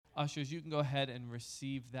ushers, you can go ahead and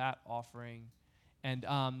receive that offering. And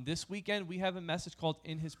this weekend, we have a message called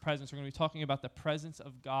In His Presence. We're going to be talking about the presence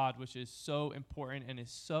of God, which is so important and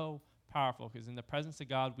is so powerful, because in the presence of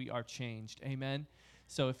God, we are changed. Amen?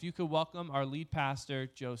 So if you could welcome our lead pastor,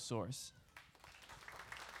 Joe Sorce.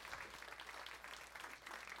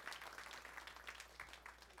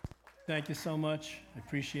 Thank you so much. I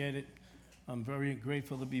appreciate it. I'm very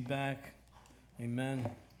grateful to be back. Amen.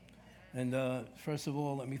 And first of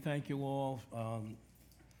all, let me thank you all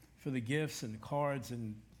for the gifts and the cards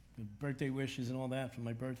and the birthday wishes and all that for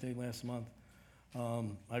my birthday last month.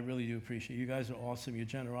 I really do appreciate it. You guys are awesome. Your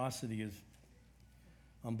generosity is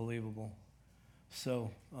unbelievable.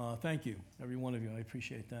 So thank you, every one of you. I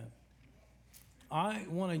appreciate that. I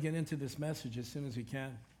want to get into this message as soon as we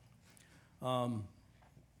can.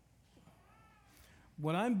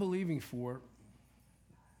 What I'm believing for,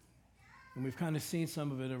 and we've kind of seen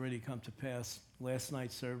some of it already come to pass last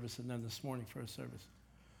night's service and then this morning first service,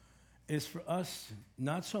 is for us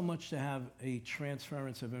not so much to have a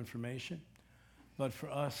transference of information, but for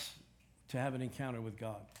us to have an encounter with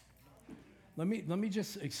God. Let me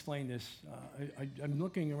just explain this. I'm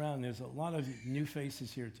looking around. There's a lot of new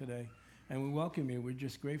faces here today, and we welcome you. We're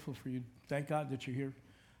just grateful for you. Thank God that you're here.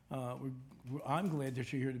 I'm glad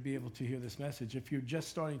that you're here to be able to hear this message. If you're just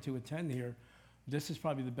starting to attend here, this is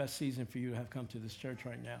probably the best season for you to have come to this church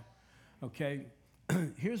right now. Okay?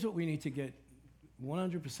 Here's what we need to get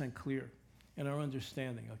 100% clear in our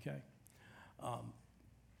understanding, okay?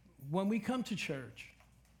 When we come to church,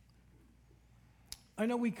 I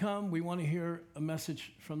know we want to hear a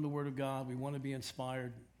message from the Word of God. We want to be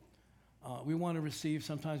inspired. We want to receive,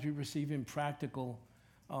 sometimes we receive impractical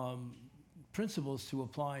principles to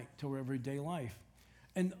apply to our everyday life.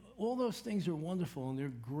 And all those things are wonderful, and they're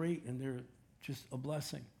great, and they're just a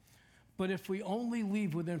blessing. But if we only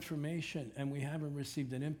leave with information and we haven't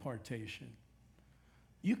received an impartation,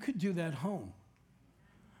 you could do that home.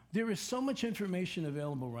 There is so much information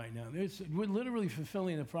available right now. We're literally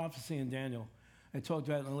fulfilling the prophecy in Daniel. I talked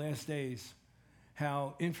about in the last days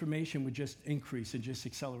how information would just increase and just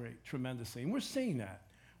accelerate tremendously. And we're seeing that.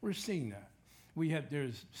 We're seeing that.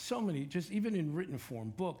 There's so many, just even in written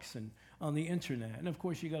form, books and on the internet. And of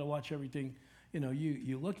course, you got to watch everything,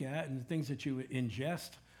 you look at and the things that you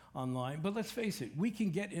ingest online. But let's face it, we can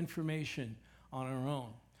get information on our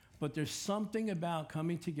own. But there's something about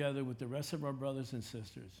coming together with the rest of our brothers and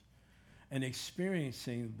sisters and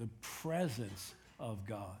experiencing the presence of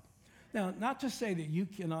God. Now, not to say that you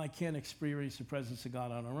and I can't experience the presence of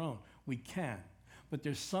God on our own. We can. But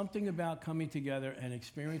there's something about coming together and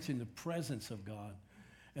experiencing the presence of God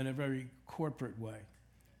in a very corporate way,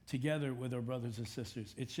 together with our brothers and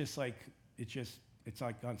sisters. It's like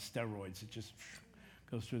on steroids. It just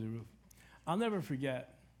goes through the roof. I'll never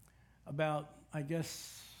forget about, I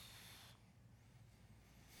guess,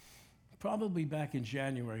 probably back in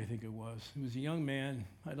January, I think it was. He was a young man.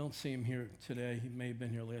 I don't see him here today. He may have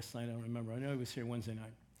been here last night. I don't remember. I know he was here Wednesday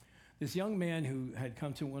night. This young man who had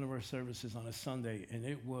come to one of our services on a Sunday, and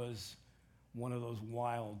it was one of those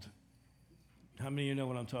wild, how many of you know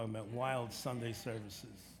what I'm talking about? Wild Sunday services,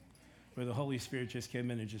 where the Holy Spirit just came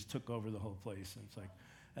in and just took over the whole place. And it's like,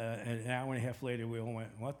 an hour and a half later, we all went,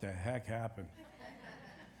 what the heck happened?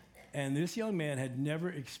 And this young man had never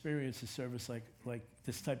experienced a service like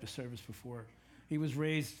this type of service before. He was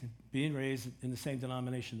being raised in the same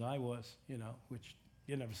denomination that I was, which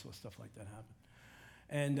you never saw stuff like that happen.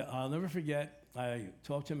 And I'll never forget, I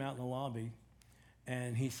talked to him out in the lobby,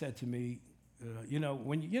 and he said to me,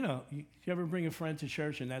 when you ever bring a friend to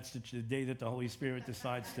church, and that's the day that the Holy Spirit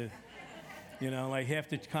decides to, like half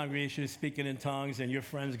the congregation is speaking in tongues, and your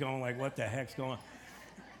friend's going like, what the heck's going on?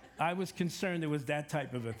 I was concerned it was that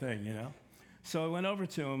type of a thing, So I went over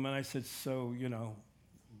to him, and I said,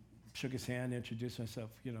 shook his hand, introduced myself,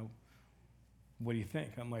 what do you think?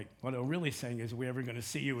 I'm like, what I'm really saying is, are we ever going to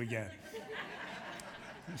see you again?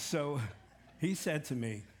 So he said to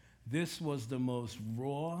me, this was the most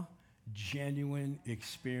raw, genuine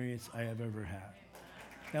experience I have ever had.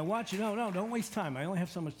 Now watch it. No, don't waste time. I only have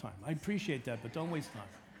so much time. I appreciate that, but don't waste time.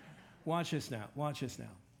 Watch this now.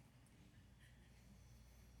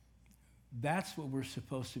 That's what we're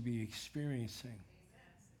supposed to be experiencing.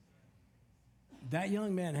 That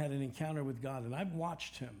young man had an encounter with God, and I've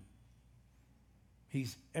watched him.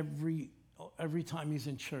 He's every time he's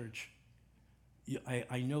in church,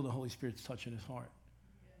 I know the Holy Spirit's touching his heart.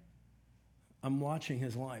 I'm watching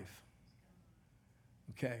his life.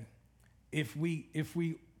 Okay? If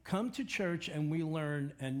we come to church and we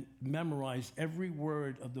learn and memorize every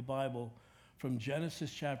word of the Bible from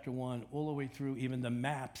Genesis chapter 1 all the way through even the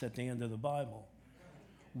maps at the end of the Bible,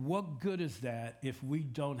 What good is that if we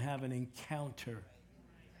don't have an encounter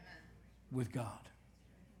with God?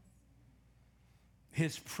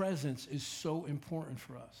 His presence is so important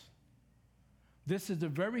for us. This is the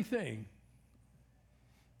very thing,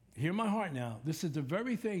 hear my heart now, this is the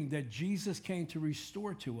very thing that Jesus came to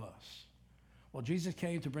restore to us. Well, Jesus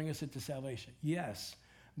came to bring us into salvation. Yes,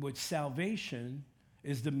 but salvation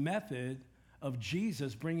is the method of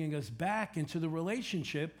Jesus bringing us back into the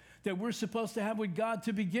relationship that we're supposed to have with God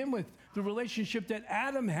to begin with, the relationship that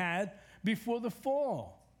Adam had before the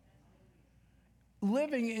fall.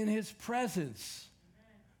 Living in his presence,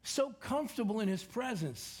 so comfortable in his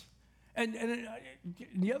presence. And in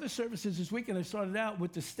the other services this weekend, I started out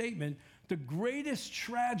with the statement, the greatest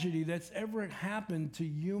tragedy that's ever happened to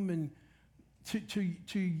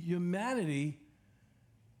humanity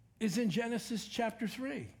is in Genesis chapter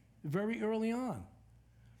 3, very early on.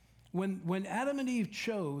 When Adam and Eve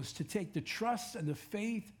chose to take the trust and the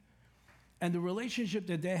faith and the relationship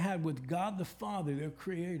that they had with God the Father, their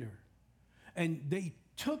creator, and they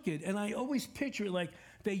took it, and I always picture it like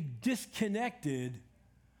they disconnected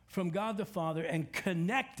from God the Father and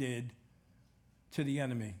connected to the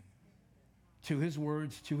enemy, to his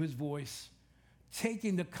words, to his voice,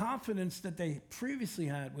 taking the confidence that they previously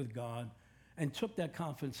had with God and took that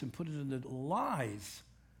confidence and put it in the lies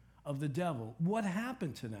of the devil. What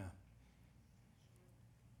happened to them?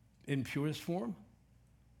 In purest form,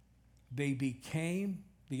 the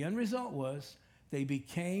end result was they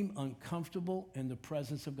became uncomfortable in the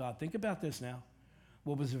presence of God. Think about this now.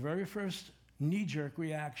 What was the very first knee-jerk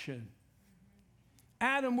reaction?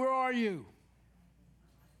 Adam, where are you?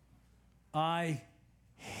 I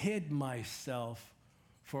hid myself,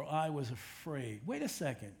 for I was afraid. Wait a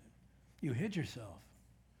second. You hid yourself.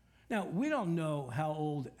 Now, we don't know how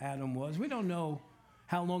old Adam was. We don't know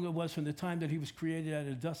how long it was from the time that he was created out of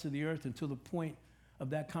the dust of the earth until the point of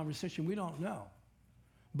that conversation. We don't know.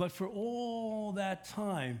 But for all that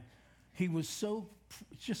time, he was so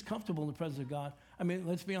just comfortable in the presence of God. I mean,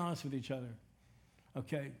 let's be honest with each other.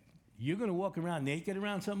 Okay? You're going to walk around naked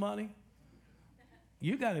around somebody?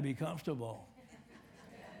 You got to be comfortable.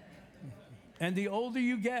 And the older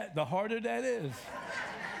you get, the harder that is.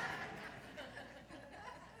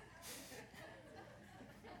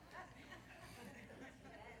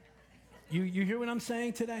 You hear what I'm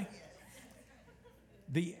saying today?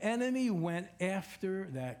 The enemy went after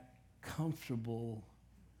that comfortable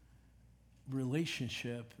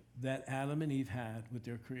relationship that Adam and Eve had with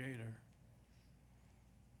their Creator.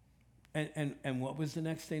 And what was the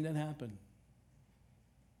next thing that happened?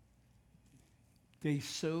 They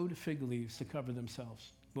sewed fig leaves to cover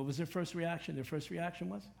themselves. What was their first reaction? Their first reaction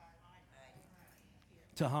was?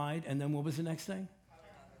 To hide. And then what was the next thing?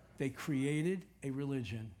 They created a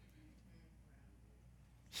religion.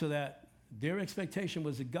 So that their expectation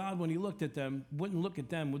was that God, when he looked at them, wouldn't look at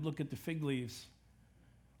them, would look at the fig leaves.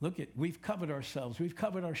 We've covered ourselves. We've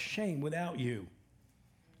covered our shame without you.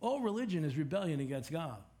 All religion is rebellion against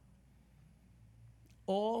God.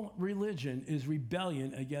 All religion is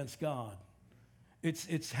rebellion against God.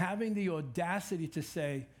 It's having the audacity to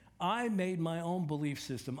say, I made my own belief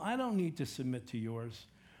system. I don't need to submit to yours.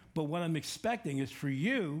 But what I'm expecting is for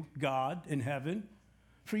you, God in heaven,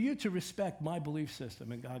 for you to respect my belief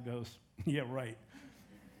system. And God goes, yeah, right.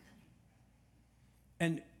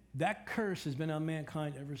 And that curse has been on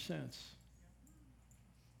mankind ever since.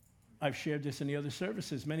 I've shared this in the other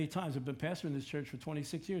services many times. I've been pastoring this church for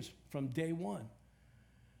 26 years, from day one.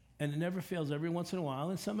 And it never fails every once in a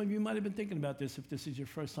while. And some of you might have been thinking about this if this is your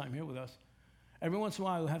first time here with us. Every once in a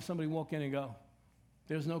while, we'll have somebody walk in and go,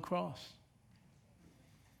 there's no cross.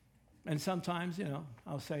 And sometimes,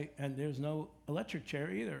 I'll say, and there's no electric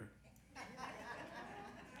chair either.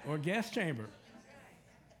 Or gas chamber.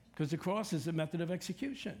 Because the cross is a method of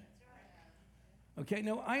execution. Okay,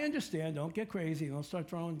 now I understand. Don't get crazy. Don't start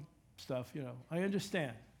throwing stuff, I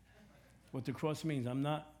understand what the cross means. I'm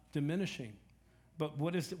not diminishing. But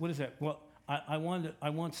what is that? Well, I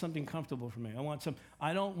want something comfortable for me.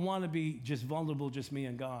 I don't want to be just vulnerable, just me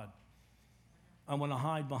and God. I want to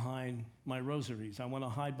hide behind my rosaries. I want to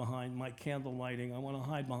hide behind my candle lighting. I want to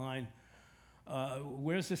hide behind,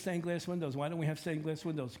 where's the stained glass windows? Why don't we have stained glass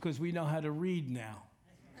windows? Because we know how to read now.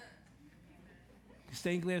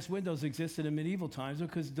 Stained glass windows existed in medieval times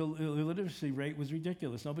because the illiteracy rate was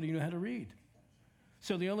ridiculous. Nobody knew how to read.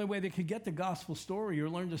 So the only way they could get the gospel story or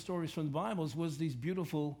learn the stories from the Bibles was these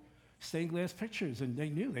beautiful stained glass pictures. And they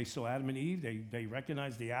knew. They saw Adam and Eve. They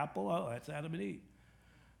recognized the apple. Oh, that's Adam and Eve.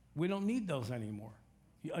 We don't need those anymore.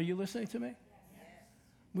 Are you listening to me? Yes.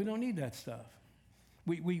 We don't need that stuff.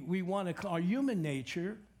 We want to, our human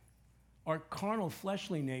nature, our carnal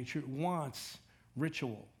fleshly nature wants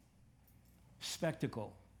ritual,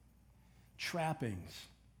 spectacle, trappings.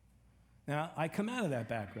 Now, I come out of that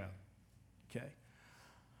background, okay?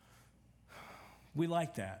 We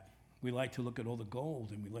like that. We like to look at all the gold,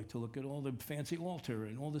 and we like to look at all the fancy altar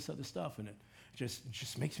and all this other stuff, and it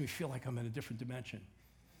just makes me feel like I'm in a different dimension.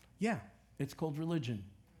 Yeah, it's called religion.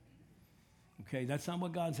 Okay, that's not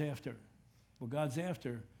what God's after. What God's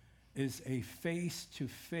after is a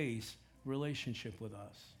face-to-face relationship with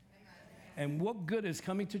us. And what good is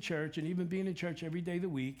coming to church and even being in church every day of the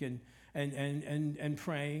week and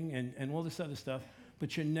praying and all this other stuff,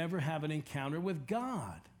 but you never have an encounter with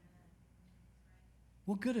God?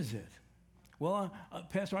 What good is it? Well,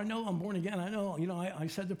 Pastor, I know I'm born again. I know, I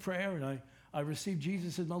said the prayer and I received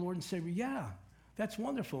Jesus as my Lord and Savior. Yeah, that's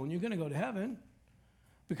wonderful. And you're going to go to heaven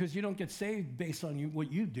because you don't get saved based on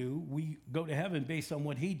what you do. We go to heaven based on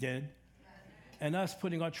what he did and us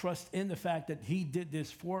putting our trust in the fact that he did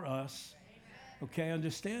this for us. Okay,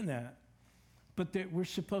 understand that. But we're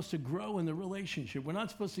supposed to grow in the relationship. We're not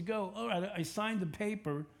supposed to go, all right, I signed the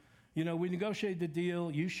paper. We negotiated the deal.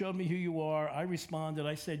 You showed me who you are. I responded.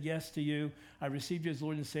 I said yes to you. I received you as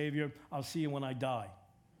Lord and Savior. I'll see you when I die.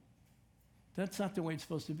 That's not the way it's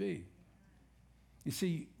supposed to be. You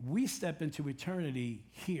see, we step into eternity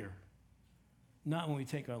here, not when we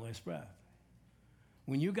take our last breath.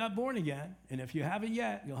 When you got born again, and if you haven't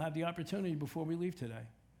yet, you'll have the opportunity before we leave today.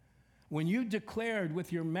 When you declared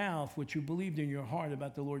with your mouth what you believed in your heart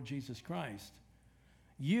about the Lord Jesus Christ,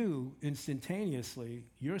 you instantaneously,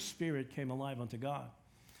 your spirit came alive unto God.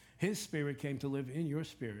 His spirit came to live in your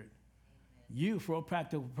spirit. You, for all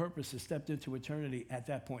practical purposes, stepped into eternity at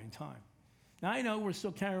that point in time. Now, I know we're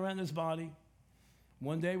still carrying around this body.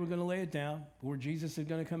 One day we're going to lay it down, where Jesus is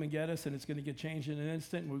going to come and get us, and it's going to get changed in an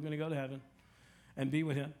instant, and we're going to go to heaven and be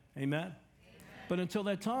with him. Amen? Amen. But until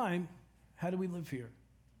that time, how do we live here?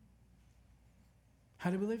 How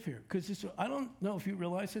do we live here? Because I don't know if you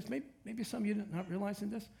realize this. Maybe some of you are not realizing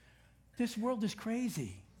this. This world is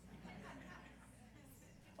crazy.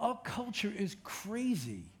 Our culture is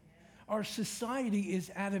crazy. Our society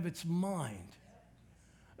is out of its mind.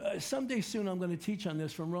 Someday soon I'm going to teach on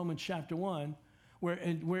this from Romans chapter 1, where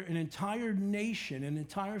an entire nation, an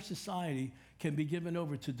entire society can be given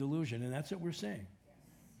over to delusion, and that's what we're saying.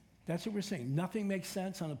 That's what we're saying. Nothing makes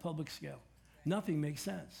sense on a public scale. Nothing makes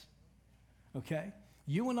sense. Okay?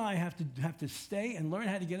 You and I have to stay and learn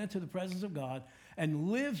how to get into the presence of God and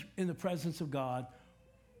live in the presence of God,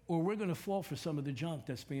 or we're going to fall for some of the junk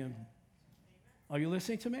that's being... Are you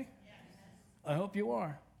listening to me? Yes. I hope you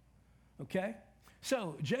are. Okay?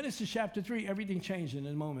 So, Genesis chapter 3, everything changed in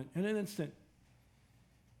a moment, in an instant.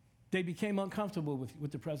 They became uncomfortable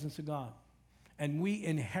with the presence of God. And we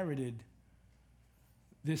inherited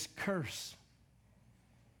this curse,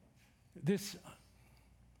 this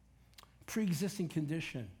pre-existing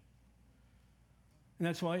condition. And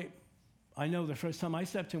that's why I know the first time I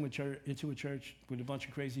stepped into a church with a bunch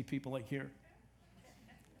of crazy people like here,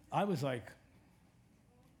 I was like,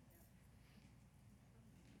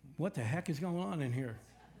 what the heck is going on in here?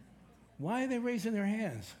 Why are they raising their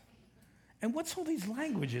hands? And what's all these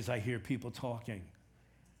languages I hear people talking?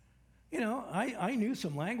 I knew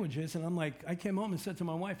some languages, and I'm like, I came home and said to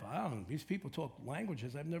my wife, I don't know, these people talk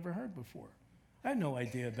languages I've never heard before. I had no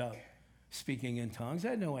idea about speaking in tongues. I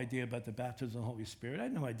had no idea about the baptism of the Holy Spirit. I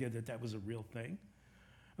had no idea that was a real thing,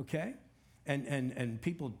 okay? And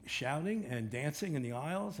people shouting and dancing in the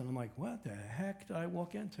aisles, and I'm like, what the heck did I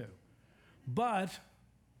walk into? But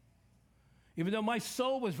even though my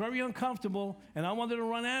soul was very uncomfortable and I wanted to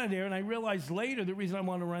run out of there, and I realized later the reason I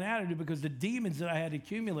wanted to run out of there because the demons that I had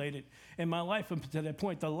accumulated in my life up to that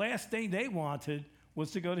point, the last thing they wanted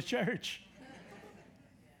was to go to church.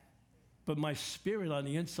 But my spirit on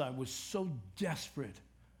the inside was so desperate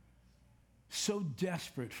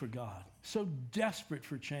for God, so desperate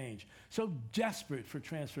for change, so desperate for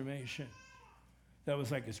transformation. That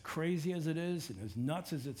was like, as crazy as it is and as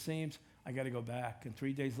nuts as it seems, I got to go back. And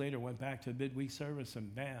 3 days later, went back to a midweek service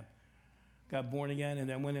and bam, got born again, and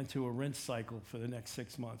then went into a rinse cycle for the next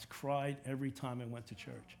 6 months. Cried every time I went to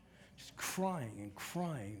church. Just crying and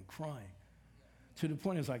crying and crying. To the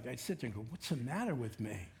point I was like, I'd sit there and go, what's the matter with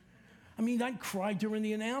me? I mean, I'd cry during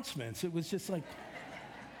the announcements. It was just like...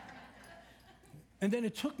 And then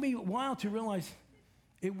it took me a while to realize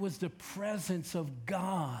it was the presence of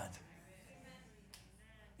God.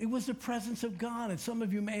 It was the presence of God. And some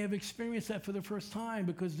of you may have experienced that for the first time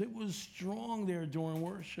because it was strong there during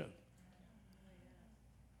worship.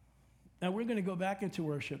 Now, we're going to go back into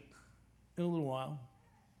worship in a little while.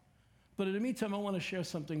 But in the meantime, I want to share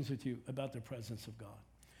some things with you about the presence of God.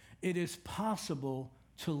 It is possible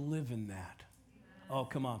to live in that. Oh,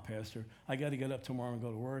 come on, Pastor. I got to get up tomorrow and go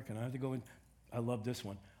to work, and I have to go in. I love this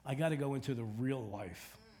one. I got to go into the real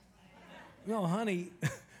life. No, honey,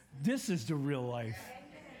 this is the real life.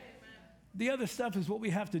 The other stuff is what we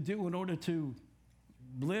have to do in order to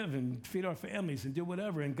live and feed our families and do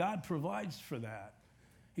whatever, and God provides for that.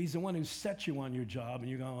 He's the one who sets you on your job, and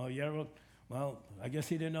you're going, oh, yeah, well, I guess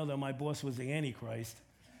he didn't know that my boss was the Antichrist.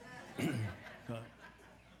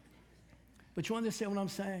 But you understand what I'm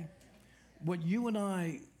saying? What you and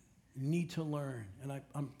I need to learn, and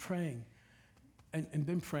I'm praying and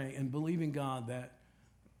been praying and believing God that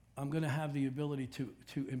I'm going to have the ability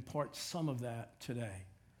to impart some of that today.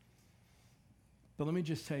 But let me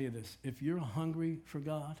just tell you this. If you're hungry for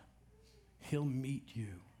God, he'll meet you.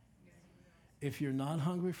 If you're not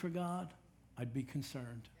hungry for God, I'd be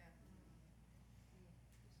concerned.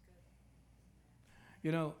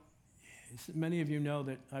 You know, many of you know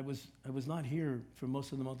that I was not here for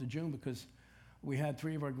most of the month of June because we had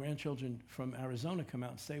 3 of our grandchildren from Arizona come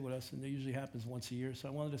out and stay with us, and that usually happens once a year, so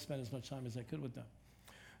I wanted to spend as much time as I could with them.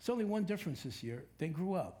 There's only one difference this year. They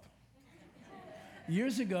grew up.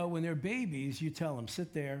 Years ago, when they're babies, you tell them,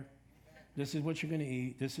 sit there, this is what you're going to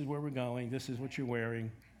eat, this is where we're going, this is what you're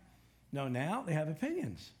wearing. No, now they have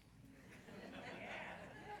opinions.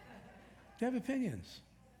 They have opinions.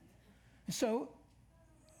 So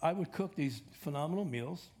I would cook these phenomenal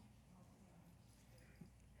meals,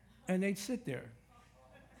 and they'd sit there.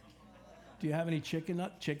 Do you have any chicken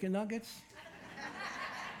nuggets?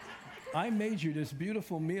 I made you this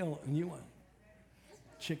beautiful meal, and you want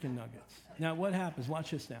chicken nuggets. Now, what happens?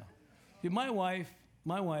 Watch this now. My wife,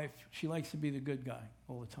 she likes to be the good guy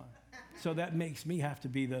all the time. So that makes me have to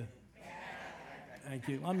be the... Thank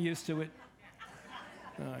you. I'm used to it.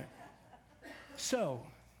 All right. So,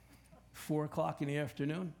 4 o'clock in the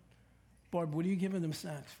afternoon, Barb, what are you giving them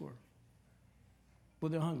snacks for? Well,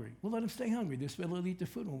 they're hungry. Well, let them stay hungry. They'll eat the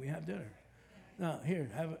food when we have dinner. Now, here,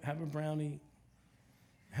 have a brownie,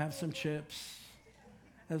 have some chips.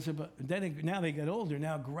 Now they get older,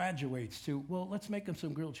 now graduates to, well, let's make them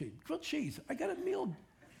some grilled cheese. Grilled cheese, I got a meal.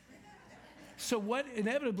 So what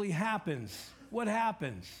inevitably happens? What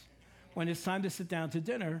happens? When it's time to sit down to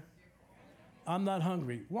dinner, I'm not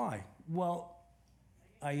hungry. Why? Well,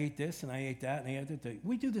 I ate this and I ate that and I ate that thing.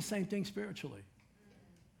 We do the same thing spiritually.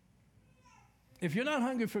 If you're not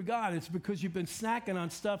hungry for God, it's because you've been snacking on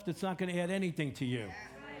stuff that's not going to add anything to you.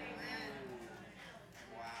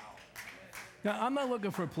 Now, I'm not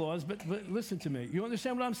looking for applause, but listen to me. You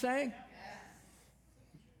understand what I'm saying?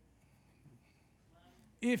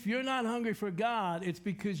 If you're not hungry for God, it's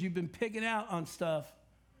because you've been picking out on stuff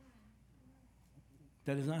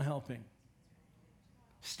that is not helping.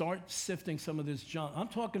 Start sifting some of this junk. I'm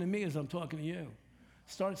talking to me as I'm talking to you.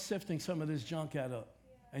 Start sifting some of this junk out,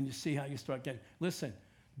 and you see how you start getting. Listen,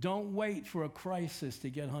 don't wait for a crisis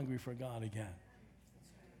to get hungry for God again.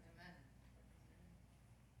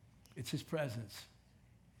 It's his presence.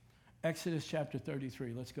 Exodus chapter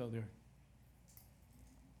 33. Let's go there.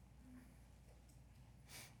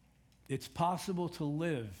 It's possible to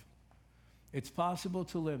live. It's possible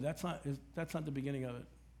to live. That's not the beginning of it.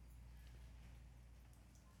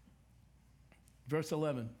 Verse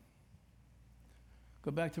 11.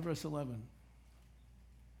 Go back to verse 11.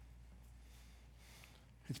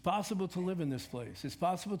 It's possible to live in this place. It's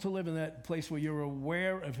possible to live in that place where you're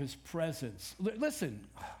aware of his presence. Listen,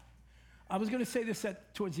 I was going to say this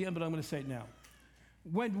towards the end, but I'm going to say it now.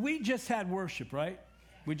 When we just had worship, right?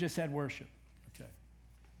 We just had worship. Okay.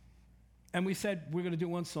 And we said we're going to do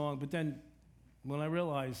one song, but then when I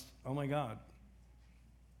realized, oh my God,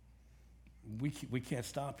 we can't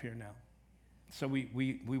stop here now. So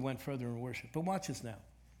we went further in worship. But watch this now.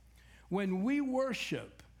 When we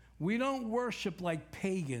worship, we don't worship like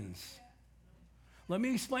pagans. Let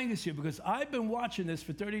me explain this to you, because I've been watching this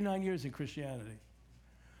for 39 years in Christianity.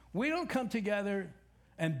 We don't come together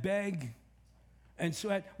and beg and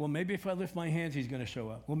sweat. Well, maybe if I lift my hands, he's going to show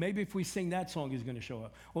up. Well, maybe if we sing that song, he's going to show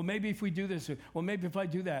up. Well, maybe if we do this. Well, maybe if I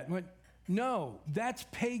do that. No, that's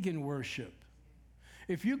pagan worship.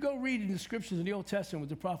 If you go read in the scriptures in the Old Testament with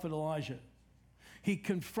the prophet Elijah, he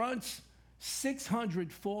confronts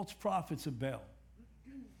 600 false prophets of Baal.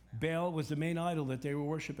 Baal was the main idol that they were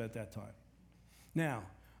worshiping at that time. Now,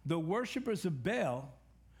 the worshipers of Baal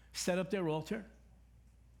set up their altar.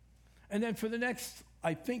 And then for the next,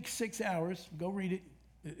 I think, 6 hours, go read it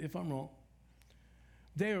if I'm wrong,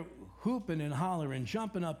 they're hooping and hollering,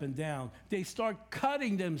 jumping up and down. They start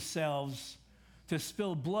cutting themselves to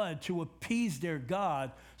spill blood to appease their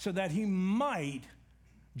God so that he might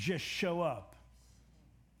just show up.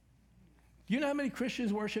 Do you know how many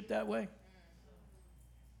Christians worship that way?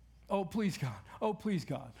 Oh, please God. Oh, please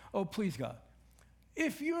God. Oh, please God.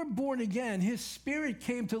 If you're born again, his Spirit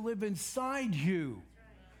came to live inside you.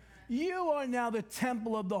 You are now the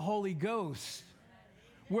temple of the Holy Ghost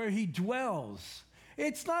where he dwells.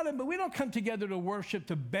 It's not, but we don't come together to worship,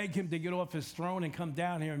 to beg him to get off his throne and come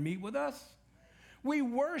down here and meet with us. We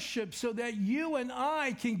worship so that you and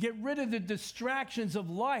I can get rid of the distractions of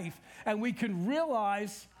life and we can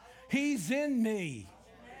realize he's in me.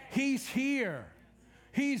 He's here.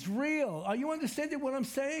 He's real. Are you understanding what I'm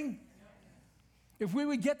saying? If we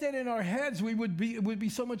would get that in our heads, it would be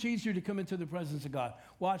so much easier to come into the presence of God.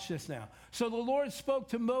 Watch this now. So the Lord spoke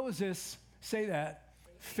to Moses, say that,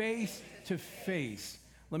 face to face.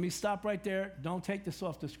 Let me stop right there. Don't take this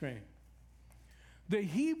off the screen. The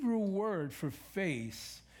Hebrew word for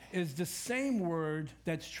face is the same word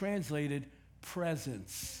that's translated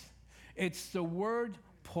presence. It's the word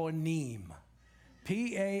panim.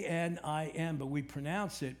 P-A-N-I-M, but we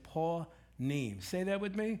pronounce it panim. Say that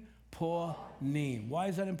with me. Panim. Why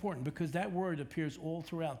is that important? Because that word appears all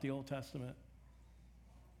throughout the Old Testament.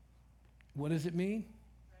 What does it mean?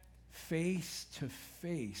 Face to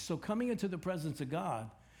face. So coming into the presence of God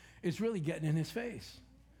is really getting in his face.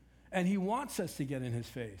 And he wants us to get in his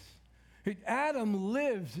face. Adam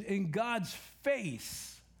lived in God's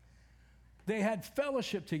face. They had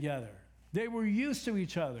fellowship together. They were used to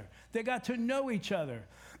each other. They got to know each other.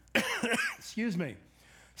 Excuse me.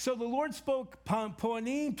 So the Lord spoke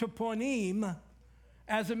panim to panim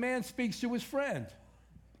as a man speaks to his friend.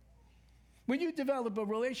 When you develop a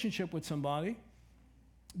relationship with somebody,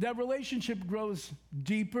 that relationship grows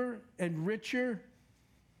deeper and richer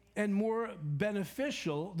and more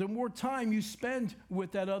beneficial the more time you spend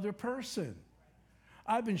with that other person.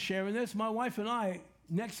 I've been sharing this. My wife and I,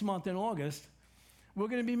 next month in August, we're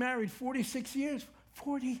going to be married 46 years.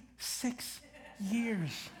 46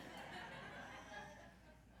 years.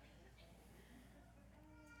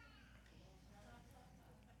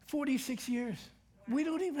 46 years. We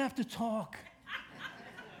don't even have to talk.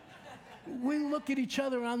 We look at each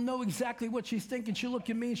other and I know exactly what she's thinking. She'll look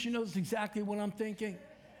at me and she knows exactly what I'm thinking.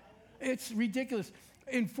 It's ridiculous.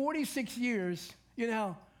 In 46 years, you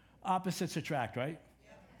know, opposites attract, right?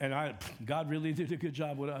 And God really did a good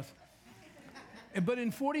job with us. But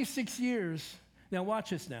in 46 years, now watch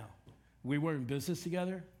this now. We were in business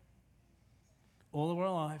together all of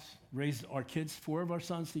our lives, raised our kids, 4 of our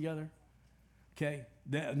sons together. Okay,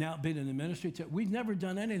 now been in the ministry. We've never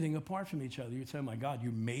done anything apart from each other. You'd say, oh my God, you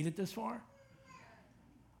made it this far?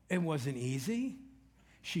 It wasn't easy.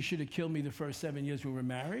 She should have killed me the first 7 years we were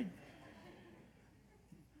married.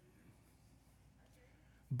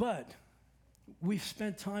 But we've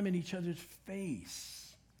spent time in each other's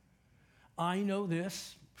face. I know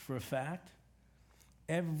this for a fact.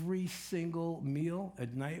 Every single meal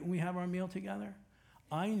at night when we have our meal together,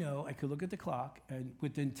 I know I could look at the clock and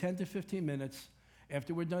within 10 to 15 minutes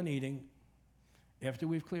after we're done eating, after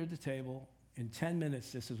we've cleared the table, in 10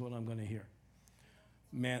 minutes, this is what I'm going to hear.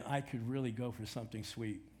 Man, I could really go for something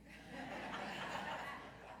sweet.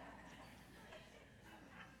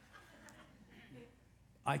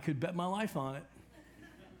 I could bet my life on it.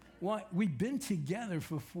 Why? We've been together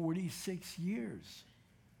for 46 years.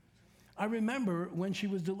 I remember when she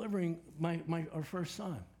was delivering our first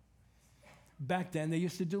son. Back then, they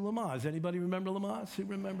used to do Lamaze. Anybody remember Lamaze? Who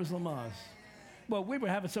remembers Lamaze? Well, we were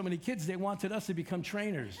having so many kids, they wanted us to become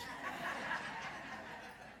trainers.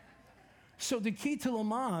 So the key to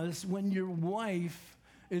Lamaze, when your wife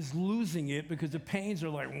is losing it because the pains are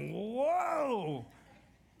like, whoa,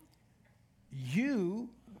 you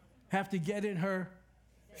have to get in her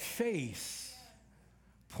face,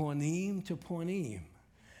 panim to panim.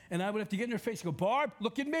 And I would have to get in her face and go, Barb,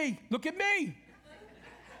 look at me,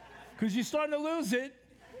 because you're starting to lose it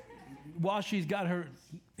while she's got her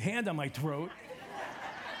hand on my throat.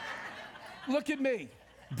 Look at me,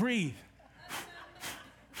 breathe.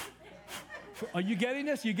 Are you getting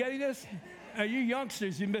this? You getting this? You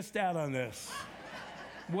youngsters, you missed out on this.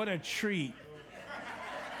 What a treat.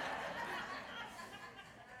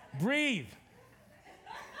 Breathe.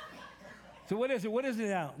 So what is it? What is it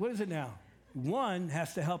now? What is it now? One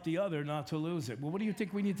has to help the other not to lose it. Well, what do you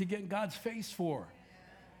think we need to get in God's face for?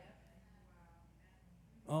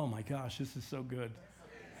 Oh my gosh, this is so good.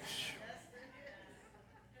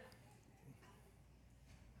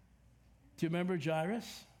 Do you remember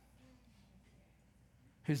Jairus?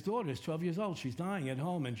 His daughter is 12 years old. She's dying at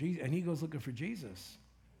home, and he goes looking for Jesus.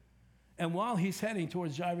 And while he's heading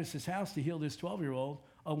towards Jairus' house to heal this 12-year-old,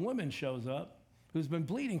 a woman shows up who's been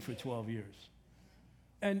bleeding for 12 years.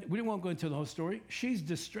 And we won't go into the whole story. She's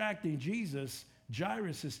distracting Jesus.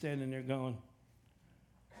 Jairus is standing there going,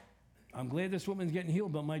 I'm glad this woman's getting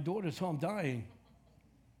healed, but my daughter's home dying.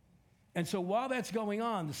 And so while that's going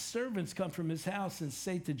on, the servants come from his house and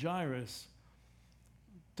say to Jairus,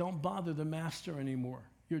 don't bother the master anymore.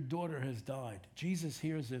 Your daughter has died. Jesus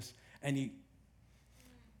hears this, and he,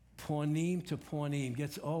 ponim to ponim,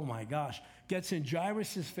 gets in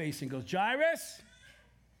Jairus' face and goes, Jairus,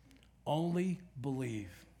 only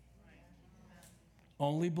believe.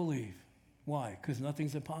 Only believe. Why? Because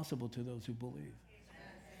nothing's impossible to those who believe.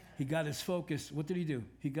 He got his focus. What did he do?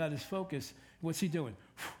 He got his focus. What's he doing?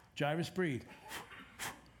 Jairus, breathe.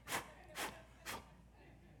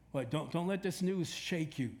 What? Don't let this news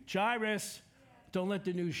shake you. Jairus, don't let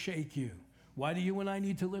the news shake you. Why do you and I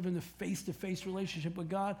need to live in the face-to-face relationship with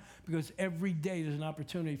God? Because every day there's an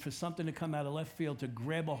opportunity for something to come out of left field to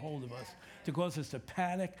grab a hold of us, to cause us to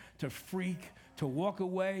panic, to freak, to walk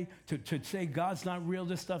away, to say God's not real,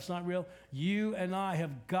 this stuff's not real. You and I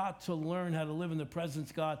have got to learn how to live in the presence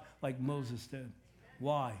of God like Moses did.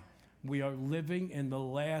 Why? We are living in the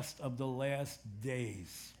last of the last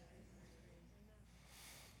days.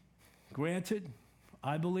 Granted,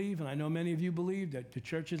 I believe, and I know many of you believe, that the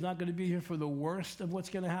church is not going to be here for the worst of what's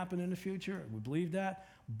going to happen in the future. We believe that.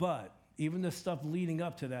 But even the stuff leading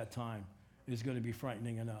up to that time is going to be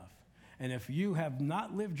frightening enough. And if you have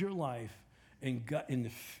not lived your life in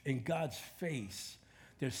God's face,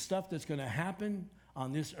 there's stuff that's going to happen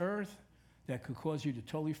on this earth that could cause you to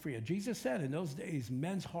totally free it. Jesus said in those days,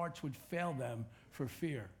 men's hearts would fail them for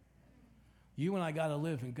fear. You and I got to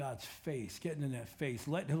live in God's face, getting in that face.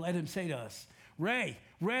 Let him say to us, Ray,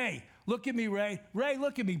 look at me, Ray. Ray,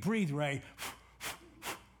 look at me. Breathe, Ray.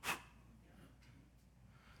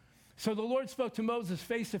 So the Lord spoke to Moses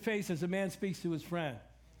face to face as a man speaks to his friend.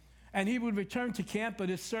 And he would return to camp, but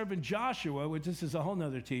his servant Joshua, which this is a whole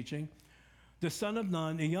nother teaching, the son of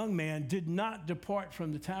Nun, a young man, did not depart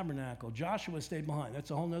from the tabernacle. Joshua stayed behind.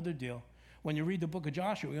 That's a whole nother deal. When you read the book of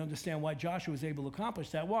Joshua, you understand why Joshua was able to accomplish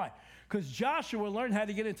that. Why? Because Joshua learned how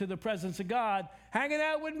to get into the presence of God hanging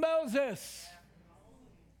out with Moses.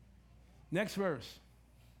 Next verse.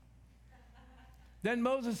 Then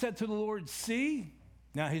Moses said to the Lord, see,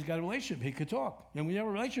 now he's got a relationship. He could talk. And when you have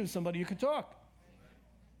a relationship with somebody, you could talk.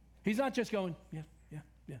 He's not just going, yeah.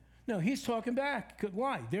 No, he's talking back.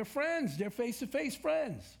 Why? They're friends. They're face-to-face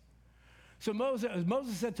friends. So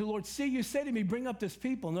Moses said to the Lord, see, you say to me, bring up this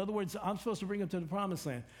people. In other words, I'm supposed to bring them to the promised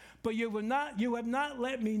land. But you have not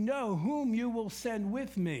let me know whom you will send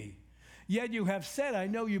with me. Yet you have said, I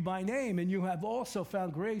know you by name, and you have also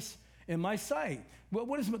found grace in my sight. Well,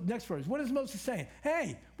 what is next verse? What is Moses saying?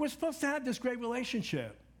 Hey, we're supposed to have this great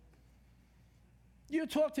relationship. You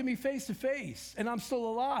talk to me face to face, and I'm still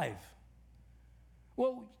alive.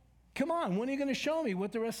 Well, come on, when are you going to show me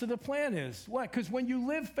what the rest of the plan is? What? Because when you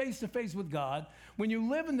live face to face with God, when you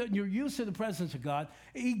live you're used to the presence of God,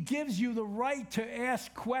 He gives you the right to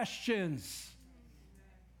ask questions.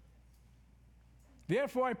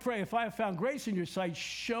 Therefore, I pray, if I have found grace in your sight,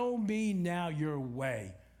 show me now your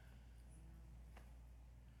way.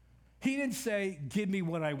 He didn't say, give me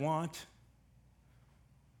what I want.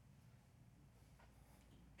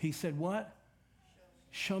 He said, what?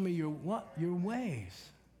 Show me your what? Your ways.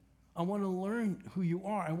 I want to learn who you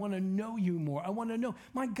are. I want to know you more. I want to know.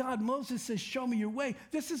 My God, Moses says, show me your way.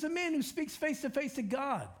 This is a man who speaks face to face to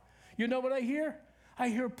God. You know what I hear? I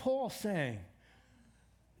hear Paul saying,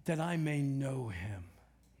 that I may know him.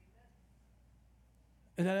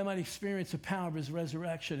 And that I might experience the power of his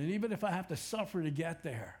resurrection. And even if I have to suffer to get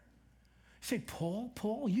there. You say,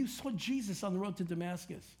 Paul, you saw Jesus on the road to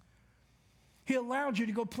Damascus. He allowed you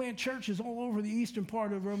to go plant churches all over the eastern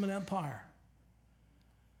part of the Roman Empire.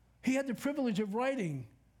 He had the privilege of writing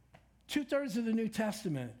 2/3 of the New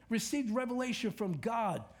Testament, received revelation from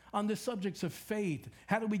God on the subjects of faith.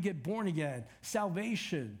 How do we get born again?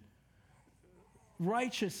 Salvation,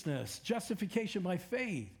 righteousness, justification by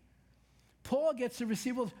faith. Paul gets to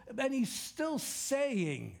receive, and he's still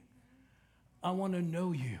saying, I want to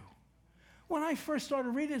know you. When I first started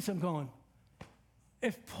reading this, I'm going,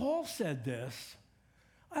 if Paul said this,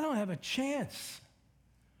 I don't have a chance.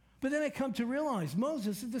 But then I come to realize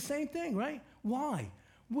Moses is the same thing, right? Why?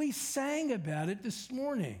 We sang about it this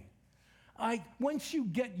morning. Once you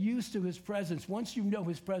get used to his presence, once you know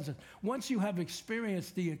his presence, once you have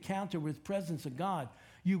experienced the encounter with the presence of God,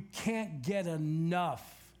 you can't get enough.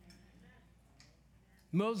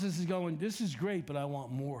 Moses is going, this is great, but I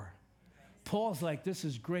want more. Paul's like, this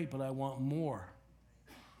is great, but I want more.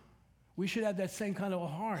 We should have that same kind of a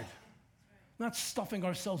heart. Not stuffing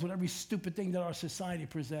ourselves with every stupid thing that our society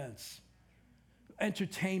presents.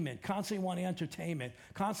 Entertainment, constantly wanting entertainment,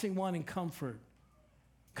 constantly wanting comfort,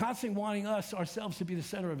 constantly wanting ourselves to be the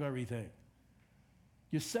center of everything.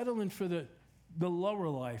 You're settling for the lower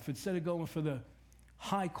life instead of going for the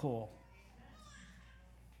high call.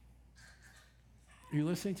 Are you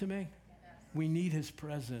listening to me? We need his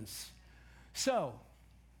presence. So,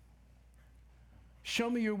 show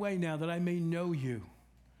me your way now that I may know you,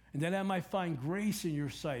 and that I might find grace in your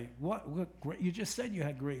sight. What you just said you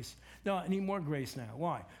had grace. No, I need more grace now.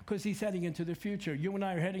 Why? Because he's heading into the future. You and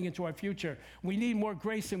I are heading into our future. We need more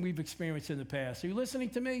grace than we've experienced in the past. Are you listening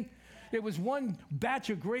to me? There was one batch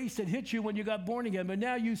of grace that hit you when you got born again, but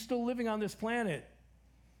now you're still living on this planet.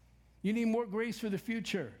 You need more grace for the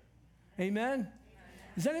future. Amen?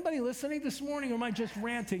 Is anybody listening this morning, or am I just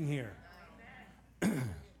ranting here?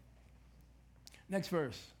 Next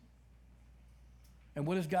verse. And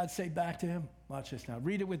what does God say back to him? Watch this now.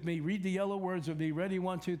 Read it with me. Read the yellow words with me. Ready?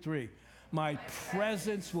 1, 2, 3. My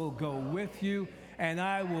presence will go with you, and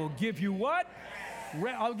I will give you what?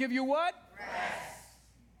 I'll give you what? Rest.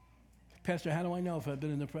 Pastor, how do I know if I've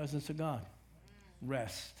been in the presence of God?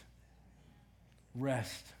 Rest.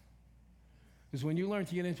 Rest. Because when you learn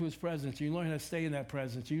to get into his presence, you learn how to stay in that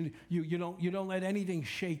presence. You don't let anything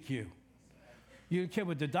shake you. You don't care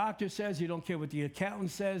what the doctor says. You don't care what the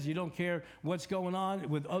accountant says. You don't care what's going on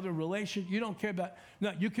with other relations. You don't care about,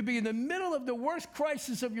 no, you could be in the middle of the worst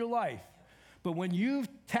crisis of your life. But when you've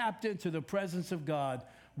tapped into the presence of God,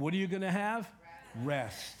 what are you going to have?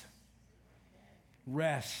 Rest.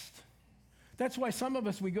 Rest. That's why some of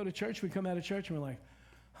us, we go to church, we come out of church, and we're like,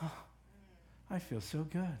 oh, I feel so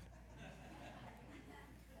good.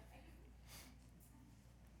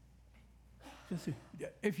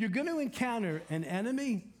 If you're going to encounter an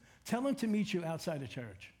enemy, tell him to meet you outside of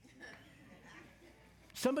church.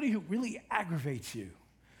 Somebody who really aggravates you.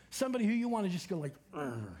 Somebody who you want to just go like,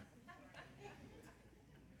 Urgh.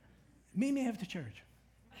 Meet me after church.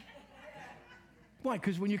 Why?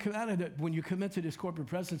 Because when you come out of that, when you come into this corporate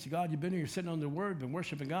presence of God, you've been here, you're sitting on the Word, been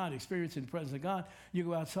worshiping God, experiencing the presence of God. You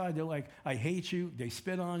go outside, they're like, I hate you. They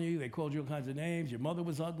spit on you. They called you all kinds of names. Your mother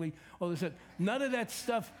was ugly. All this stuff. None of that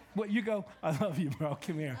stuff. What you go, I love you, bro.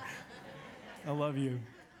 Come here. I love you.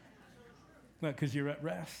 Well, because you're at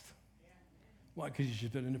rest. Why? Because you've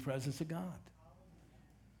just been in the presence of God.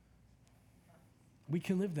 We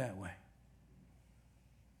can live that way.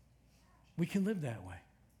 We can live that way.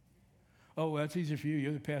 Oh, well, that's easier for you.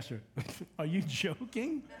 You're the pastor. Are you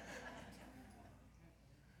joking?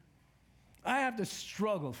 I have to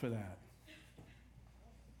struggle for that.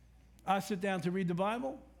 I sit down to read the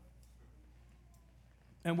Bible,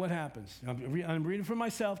 and what happens? I'm reading for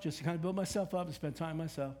myself, just to kind of build myself up and spend time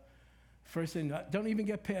myself. First thing, don't even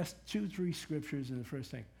get past 2, 3 scriptures in the first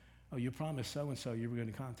thing. Oh, you promised so-and-so you were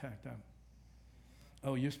going to contact them.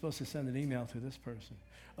 Oh, you're supposed to send an email to this person.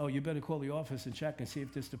 Oh, you better call the office and check and see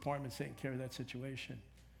if this department's taking care of that situation.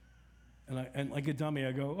 And like a dummy,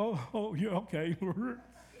 I go, oh, yeah, okay.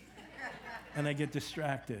 And I get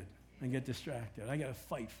distracted. I got to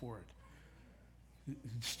fight for it.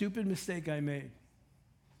 Stupid mistake I made.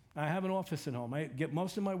 I have an office at home. I get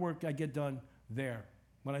most of my work I get done there.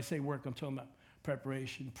 When I say work, I'm talking about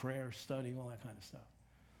preparation, prayer, study, all that kind of stuff.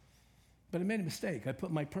 But I made a mistake. I put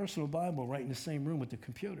my personal Bible right in the same room with the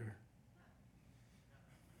computer.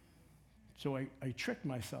 So I tricked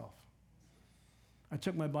myself. I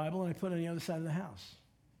took my Bible and I put it on the other side of the house.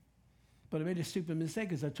 But I made a stupid mistake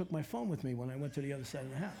because I took my phone with me when I went to the other side of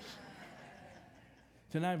the house.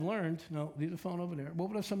 Then I've learned, no, leave the phone over there.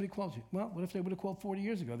 What if somebody calls you? Well, what if they would have called 40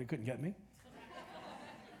 years ago? They couldn't get me.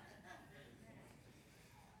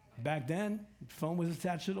 Back then, the phone was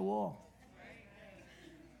attached to the wall.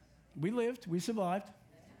 We lived, we survived,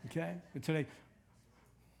 okay? But today,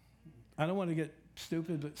 I don't want to get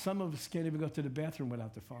stupid, but some of us can't even go to the bathroom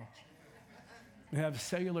without the phone. We have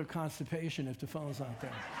cellular constipation if the phone's not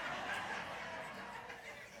there.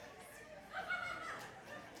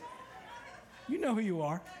 You know who you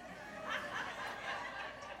are.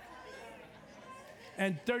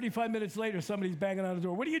 And 35 minutes later, somebody's banging on the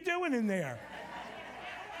door. What are you doing in there?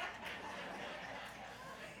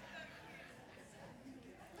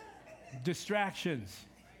 Distractions.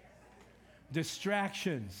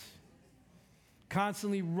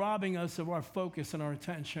 Constantly robbing us of our focus and our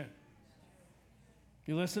attention.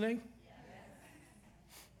 You listening?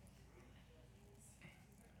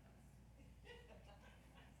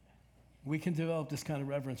 We can develop this kind of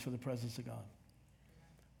reverence for the presence of God.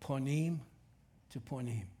 Ponim to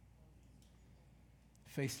ponim.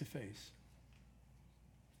 Face to face.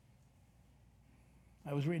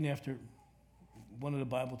 I was reading after one of the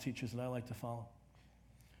Bible teachers that I like to follow.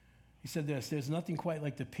 He said this, there's nothing quite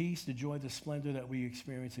like the peace, the joy, the splendor that we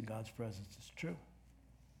experience in God's presence. It's true.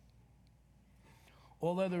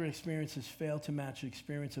 All other experiences fail to match the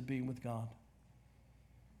experience of being with God.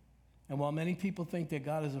 And while many people think that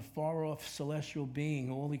God is a far-off celestial being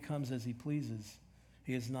who only comes as he pleases,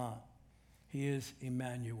 he is not. He is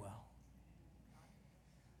Emmanuel.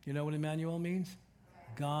 You know what Emmanuel means?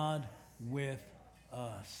 God with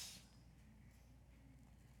us.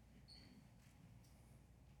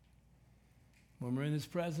 When we're in his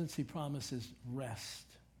presence, he promises rest,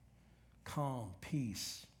 calm,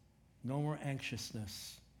 peace, no more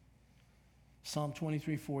anxiousness. Psalm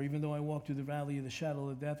 23:4, even though I walk through the valley of the shadow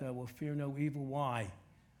of death, I will fear no evil. Why?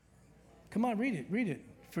 Come on, read it.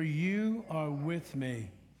 For you are with me.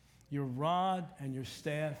 Your rod and your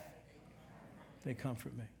staff, they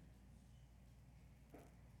comfort me.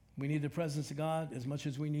 We need the presence of God as much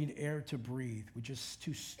as we need air to breathe. We're just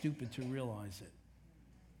too stupid to realize it.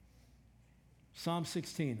 Psalm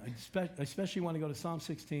 16. I especially want to go to Psalm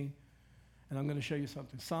 16, and I'm going to show you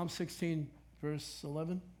something. Psalm 16, verse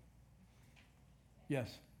 11.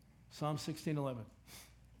 Yes, Psalm 16:11.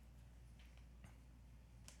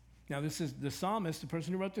 Now, this is the psalmist, the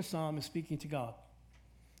person who wrote the psalm, is speaking to God.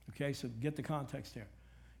 Okay, so get the context here.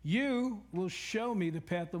 You will show me the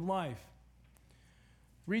path of life.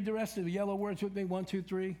 Read the rest of the yellow words with me. 1, 2,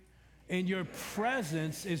 3. In your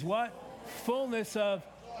presence is what? Fullness of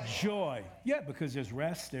joy. Yeah, because there's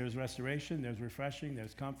rest, there's restoration, there's refreshing,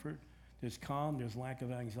 there's comfort, there's calm, there's lack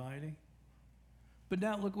of anxiety. But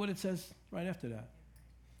now look what it says right after that.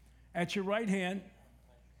 At your right hand.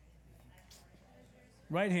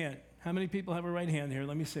 Right hand. How many people have a right hand here?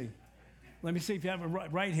 Let me see. Let me see if you have a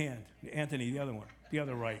right hand. Anthony, the other one. The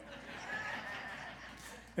other right.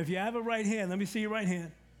 If you have a right hand, let me see your right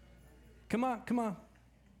hand. Come on.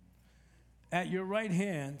 At your right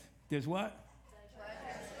hand, there's what?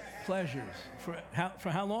 Pleasures. For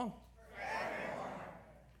how long?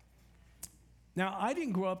 Now, I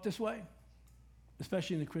didn't grow up this way,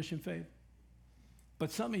 especially in the Christian faith. But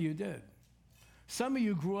some of you did. Some of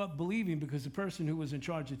you grew up believing because the person who was in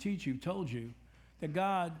charge to teach you told you that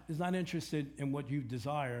God is not interested in what you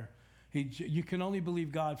desire. You can only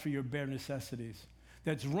believe God for your bare necessities.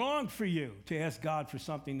 That's wrong for you to ask God for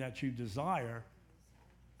something that you desire,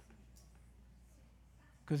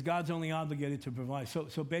 because God's only obligated to provide.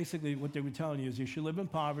 So basically what they were telling you is you should live in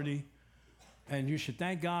poverty, and you should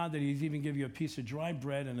thank God that he's even give you a piece of dry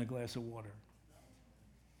bread and a glass of water.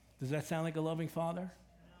 Does that sound like a loving father?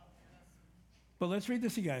 But let's read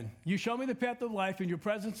this again. You show me the path of life. In your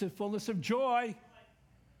presence is fullness of joy.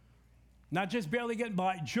 Not just barely getting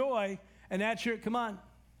by, joy. And at your, come on.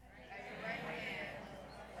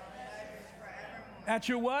 At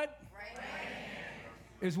your what?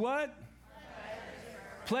 Is what?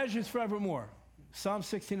 Pleasures forevermore. Psalm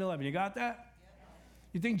 16:11. You got that?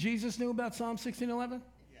 You think Jesus knew about Psalm 16:11?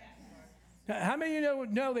 How many of you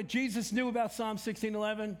know that Jesus knew about Psalm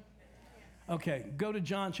 16:11? Okay, go to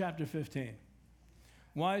John chapter 15.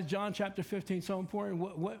 Why is John chapter 15 so important?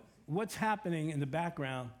 What's happening in the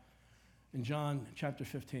background in John chapter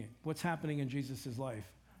 15? What's happening in Jesus'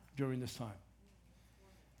 life during this time?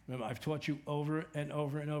 Remember, I've taught you over and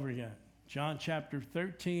over and over again. John chapter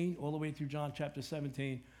 13 all the way through John chapter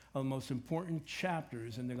 17 are the most important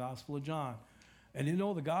chapters in the Gospel of John. And in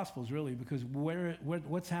all the Gospels, really, because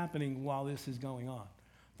what's happening while this is going on?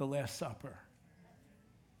 The Last Supper.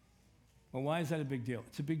 Well, why is that a big deal?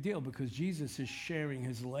 It's a big deal because Jesus is sharing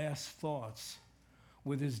his last thoughts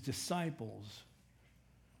with his disciples,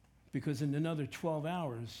 because in another 12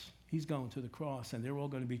 hours, he's going to the cross, and they're all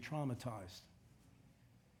going to be traumatized.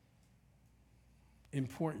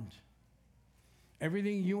 Important.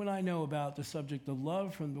 Everything you and I know about the subject of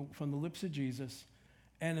love from the lips of Jesus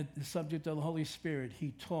and the subject of the Holy Spirit,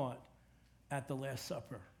 he taught at the Last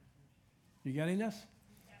Supper. You getting this?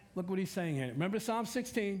 Look what he's saying here. Remember Psalm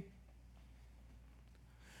 16?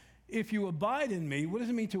 If you abide in me, what does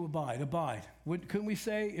it mean to abide? Abide. Couldn't we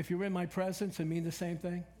say, if you're in my presence, it mean the same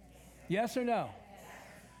thing? Yes or no?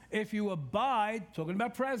 If you abide, talking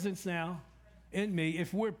about presence now, in me,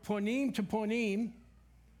 if we're ponim to ponim,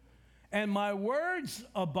 and my words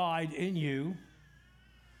abide in you,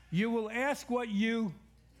 you will ask what you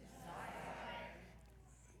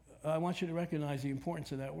desire. I want you to recognize the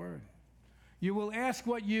importance of that word. You will ask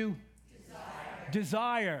what you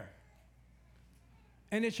desire.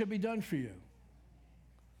 And it shall be done for you.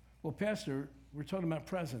 Well, Pastor, we're talking about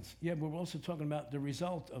presence. Yeah, but we're also talking about the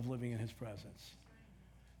result of living in his presence.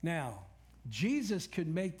 Now, Jesus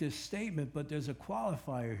could make this statement, but there's a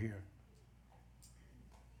qualifier here.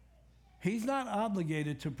 He's not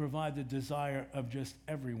obligated to provide the desire of just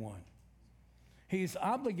everyone. He's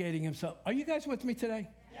obligating himself. Are you guys with me today?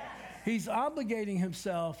 Yes. He's obligating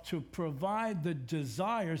himself to provide the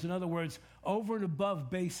desires, in other words, over and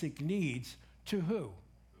above basic needs, to who?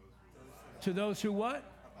 To those who what?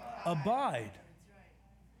 Abide.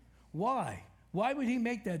 Why? Why would he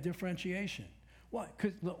make that differentiation? Why?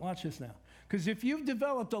 Look, watch this now. Because if you've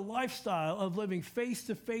developed a lifestyle of living face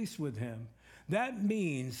to face with him, that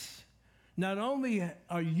means not only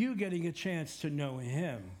are you getting a chance to know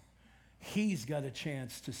him, he's got a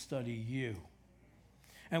chance to study you.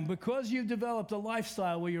 And because you've developed a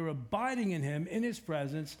lifestyle where you're abiding in him, in his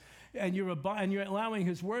presence, and you're allowing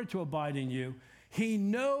his word to abide in you, he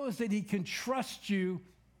knows that he can trust you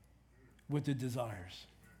with the desires.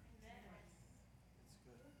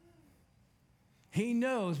 He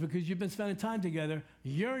knows, because you've been spending time together,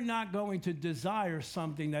 you're not going to desire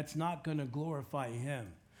something that's not going to glorify him.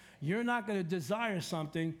 You're not going to desire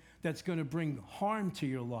something that's going to bring harm to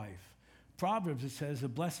your life. Proverbs, it says, the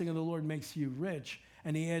blessing of the Lord makes you rich,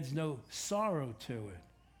 and he adds no sorrow to it.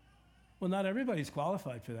 Well, not everybody's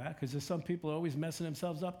qualified for that, because there's some people are always messing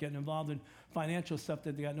themselves up, getting involved in financial stuff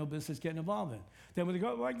that they got no business getting involved in. Then when they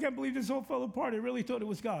go, well, I can't believe this all fell apart. I really thought it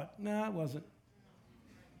was God. No, it wasn't.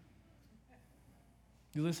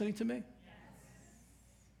 You listening to me? Yes.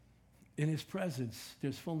 In his presence,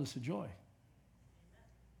 there's fullness of joy.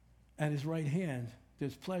 At his right hand,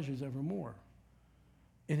 there's pleasures evermore.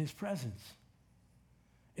 In his presence.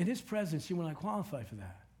 In his presence, you and I qualify for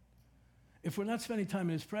that. If we're not spending time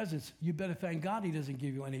in his presence, you better thank God he doesn't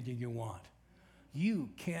give you anything you want. You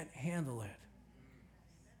can't handle it.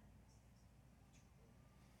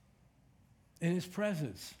 In his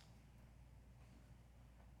presence,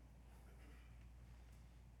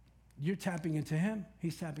 you're tapping into him,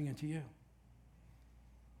 he's tapping into you.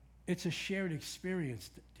 It's a shared experience.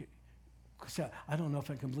 I don't know if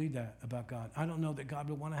I can believe that about God. I don't know that God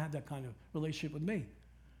would want to have that kind of relationship with me.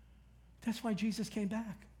 That's why Jesus came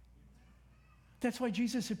back. That's why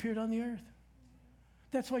Jesus appeared on the earth.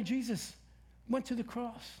 That's why Jesus went to the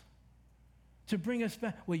cross to bring us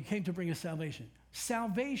back. Well, he came to bring us salvation.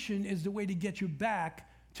 Salvation is the way to get you back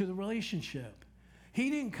to the relationship. He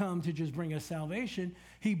didn't come to just bring us salvation.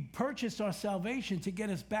 He purchased our salvation to get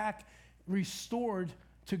us back restored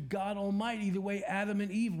to God Almighty the way Adam and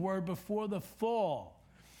Eve were before the fall.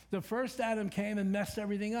 The first Adam came and messed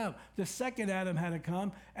everything up. The second Adam had to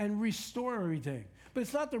come and restore everything. But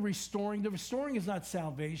it's not the restoring. The restoring is not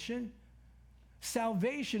salvation.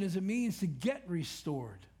 Salvation is a means to get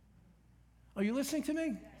restored. Are you listening to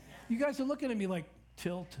me? You guys are looking at me like,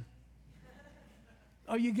 tilt.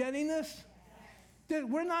 Are you getting this?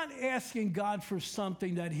 We're not asking God for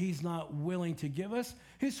something that he's not willing to give us.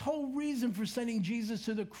 His whole reason for sending Jesus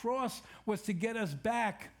to the cross was to get us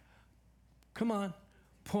back, come on,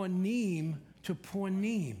 pornim to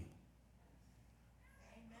pornim.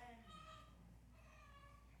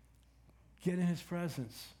 Get in his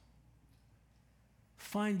presence.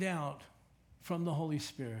 Find out from the Holy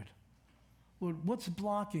Spirit, Lord, what's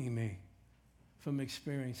blocking me from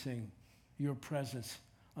experiencing your presence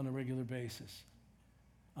on a regular basis?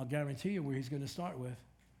 I'll guarantee you where he's going to start with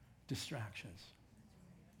distractions.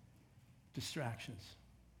 Distractions.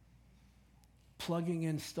 Plugging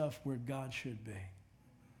in stuff where God should be.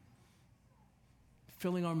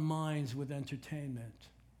 Filling our minds with entertainment.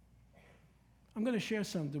 I'm going to share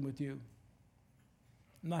something with you.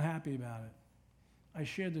 I'm not happy about it. I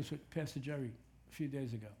shared this with Pastor Jerry a few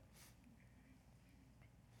days ago.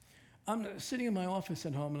 I'm sitting in my office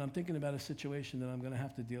at home and I'm thinking about a situation that I'm going to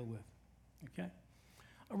have to deal with. Okay?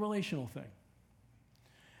 A relational thing.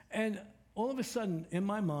 And all of a sudden, in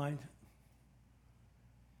my mind,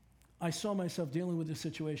 I saw myself dealing with the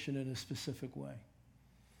situation in a specific way.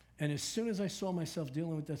 And as soon as I saw myself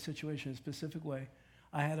dealing with that situation in a specific way,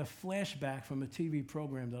 I had a flashback from a TV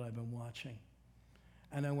program that I've been watching.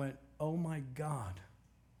 And I went, oh my God.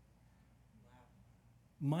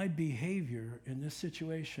 My behavior in this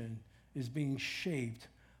situation is being shaped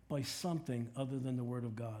by something other than the Word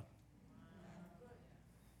of God.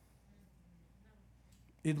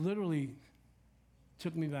 It literally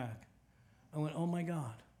took me back. I went, oh my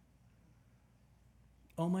God.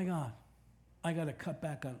 Oh my God. I got to cut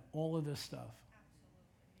back on all of this stuff.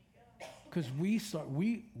 Because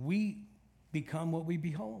we become what we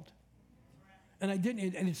behold. And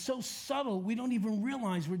and it's so subtle, we don't even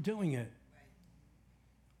realize we're doing it.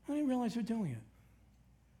 I don't even realize we're doing it.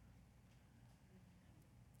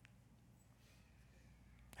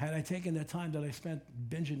 Had I taken the time that I spent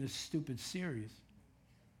binging this stupid series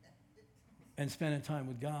and spending time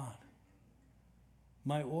with God,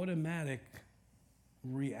 my automatic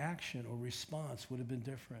reaction or response would have been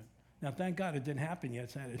different. Now, thank God it didn't happen yet.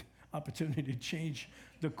 It's had an opportunity to change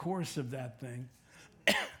the course of that thing.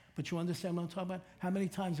 But you understand what I'm talking about? How many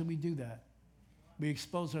times do we do that? We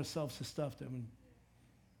expose ourselves to stuff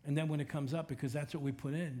and then when it comes up, because that's what we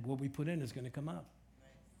put in is going to come up.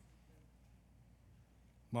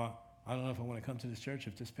 Well, I don't know if I want to come to this church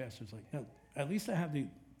if this pastor's like, at least I have the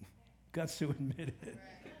guts to admit it.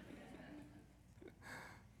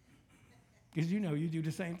 Because you know you do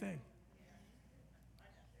the same thing.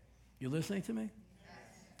 You listening to me?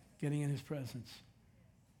 Getting in his presence.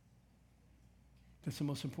 That's the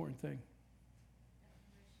most important thing.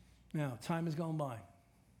 Now, time is going by.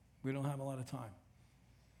 We don't have a lot of time.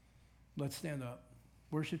 Let's stand up.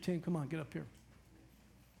 Worship team, come on, get up here.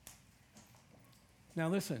 Now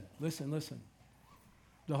listen.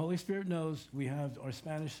 The Holy Spirit knows we have our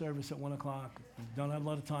Spanish service at 1 o'clock. We don't have a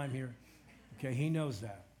lot of time here. Okay, he knows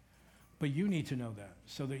that. But you need to know that,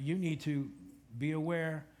 so that you need to be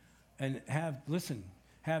aware and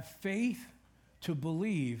have faith to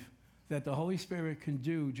believe that the Holy Spirit can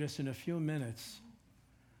do just in a few minutes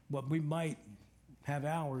what we might have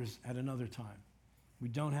hours at another time. We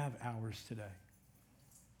don't have hours today.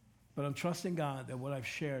 But I'm trusting God that what I've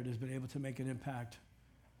shared has been able to make an impact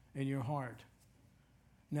in your heart.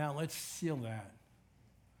 Now, let's seal that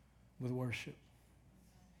with worship.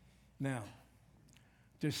 Now,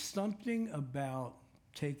 there's something about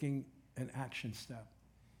taking an action step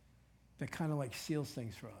that kind of like seals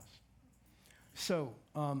things for us. So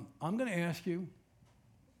I'm going to ask you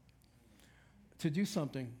to do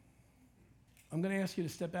something. I'm going to ask you to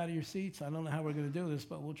step out of your seats. I don't know how we're going to do this,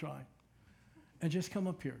 but we'll try. And just come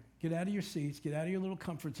up here. Get out of your seats. Get out of your little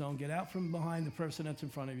comfort zone. Get out from behind the person that's in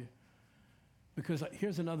front of you. Because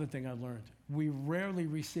here's another thing I've learned. We rarely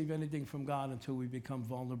receive anything from God until we become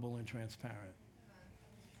vulnerable and transparent.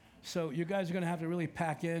 So you guys are going to have to really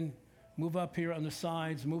pack in, move up here on the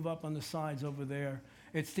sides, move up on the sides over there.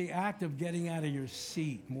 It's the act of getting out of your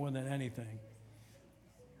seat more than anything.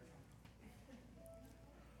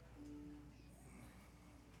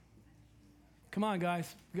 Come on,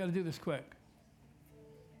 guys. We got to do this quick.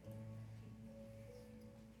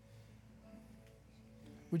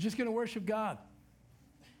 We're just going to worship God.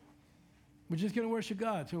 We're just going to worship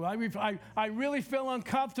God. So I really feel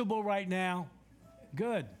uncomfortable right now.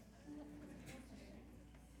 Good.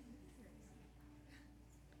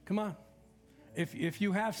 Come on. If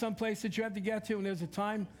you have some place that you have to get to and there's a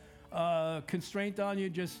time constraint on you,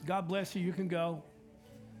 just God bless you, you can go.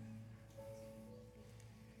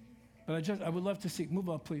 But I would love to see, move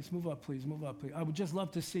up please. I would just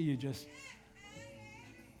love to see you just,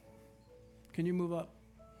 can you move up?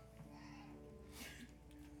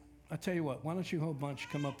 I'll tell you what, why don't you whole bunch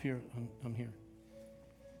come up here, I'm here.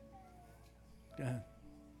 Go ahead.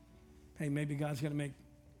 Hey, maybe God's going to make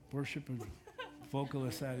worship and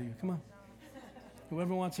vocalists out of you. Come on.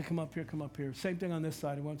 Whoever wants to come up here, come up here. Same thing on this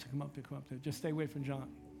side. Who wants to come up there, come up there. Just stay away from John.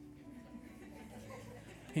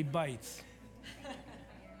 He bites.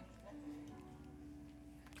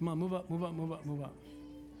 Come on, move up. All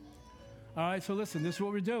right, so listen, this is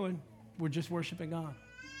what we're doing. We're just worshiping God.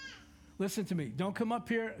 Listen to me. Don't come up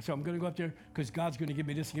here. So I'm going to go up there because God's going to give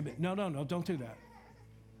me this. No, don't do that.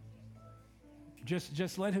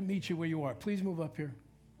 Just let him meet you where you are. Please move up here.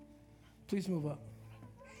 Please move up.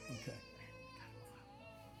 Okay.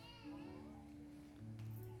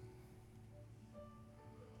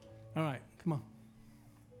 All right, come on.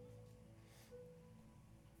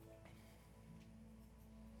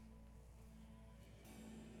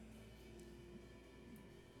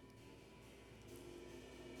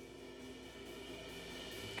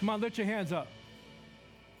 Come on, lift your hands up.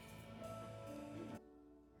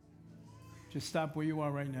 Just stop where you are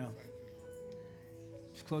right now.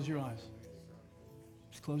 Just close your eyes.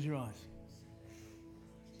 Just close your eyes.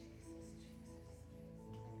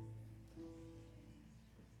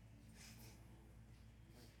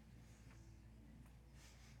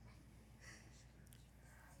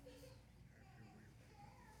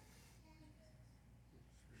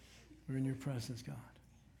 We're in your presence, God.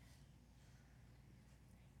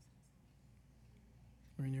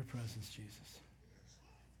 We're in your presence, Jesus.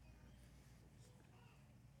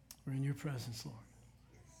 We're in your presence, Lord.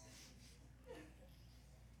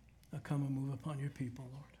 Now come and move upon your people,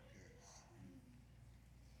 Lord.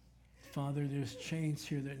 Father, there's chains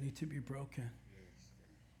here that need to be broken.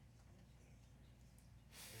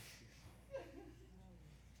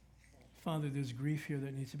 Father, there's grief here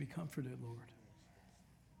that needs to be comforted, Lord.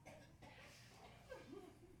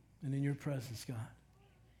 And in your presence, God.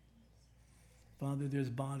 Father, there's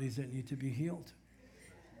bodies that need to be healed.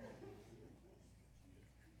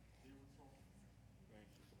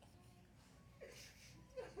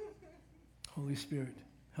 Holy Spirit,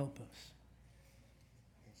 help us.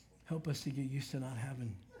 Help us to get used to not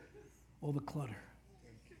having all the clutter.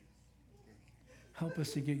 Help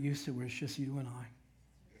us to get used to where it's just you and I.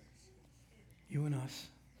 You and us.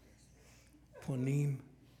 Ponim,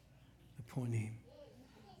 the ponim.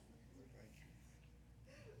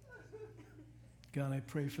 God, I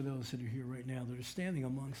pray for those that are here right now that are standing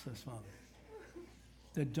amongst us, Father,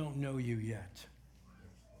 that don't know you yet,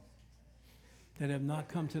 that have not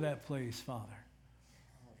come to that place, Father,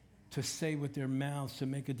 to say with their mouths, to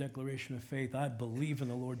make a declaration of faith, I believe in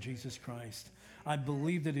the Lord Jesus Christ. I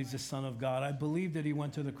believe that he's the Son of God. I believe that he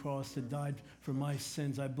went to the cross to die for my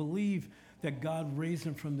sins. I believe that God raised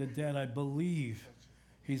him from the dead. I believe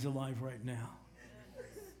he's alive right now.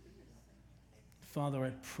 Father,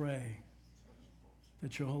 I pray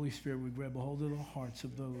that your Holy Spirit would grab a hold of the hearts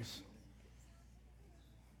of those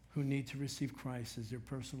who need to receive Christ as their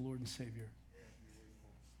personal Lord and Savior.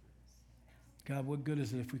 God, what good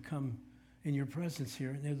is it if we come in your presence here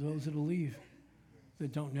and there are those that will leave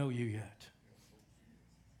that don't know you yet?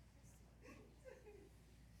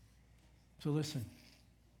 So listen,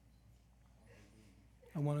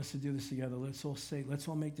 I want us to do this together. Let's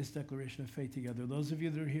all make this declaration of faith together. Those of you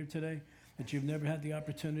that are here today, that you've never had the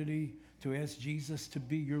opportunity to ask Jesus to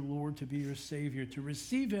be your Lord, to be your Savior, to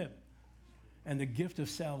receive him and the gift of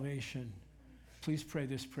salvation, please pray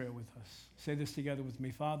this prayer with us. Say this together with me.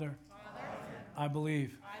 Father, I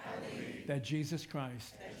believe that Jesus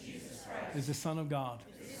Christ is the Son of God.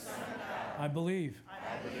 I believe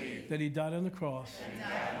that he died on the cross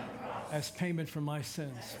as payment for my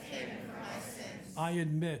sins. I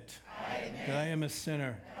admit that I am a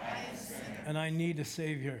sinner and I need a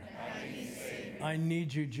Savior. I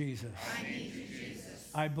need you, Jesus.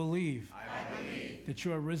 I believe that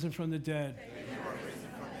you are risen from the dead,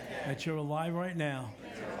 that you're alive right now,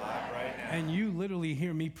 and you literally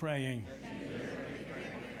hear me praying.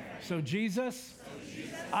 So Jesus,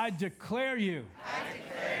 I declare you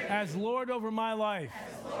as Lord over my life.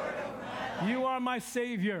 You are my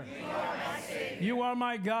Savior. You are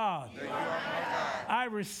my God. I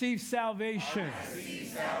receive salvation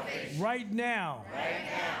right now.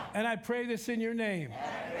 And I pray this in your name.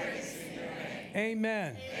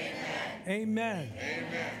 Amen. Amen.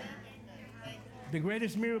 The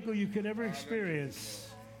greatest miracle you could ever experience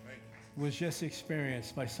was just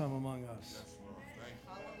experienced by some among us.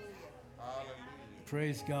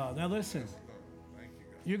 Praise God. Now listen,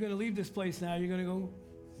 you're going to leave this place now. You're going to go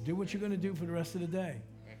do what you're going to do for the rest of the day.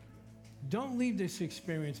 Don't leave this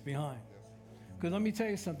experience behind. Because let me tell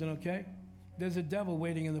you something, okay? There's a devil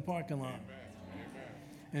waiting in the parking lot.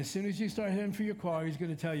 And as soon as you start heading for your car, he's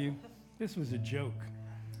going to tell you, this was a joke.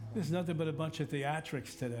 This is nothing but a bunch of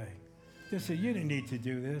theatrics today. They say, you didn't need to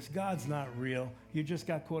do this. God's not real. You just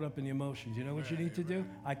got caught up in the emotions. You know what you need to do?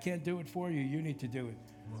 I can't do it for you. You need to do it.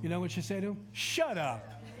 You know what you say to him? Shut up.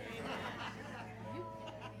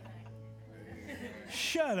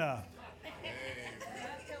 Shut up.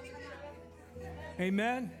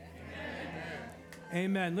 Amen?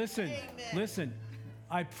 Amen. Listen.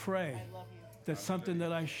 I pray that something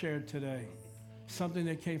that I shared today, something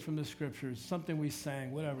that came from the scriptures, something we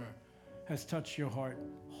sang, whatever, has touched your heart.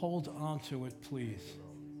 Hold on to it, please.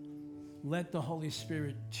 Let the Holy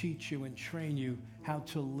Spirit teach you and train you how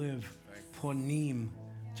to live ponim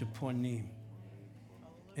to ponim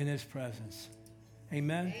in his presence.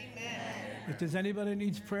 Amen? If there's anybody that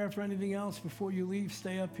needs prayer for anything else before you leave,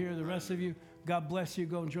 stay up here. The rest of you, God bless you.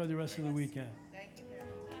 Go enjoy the rest of the weekend.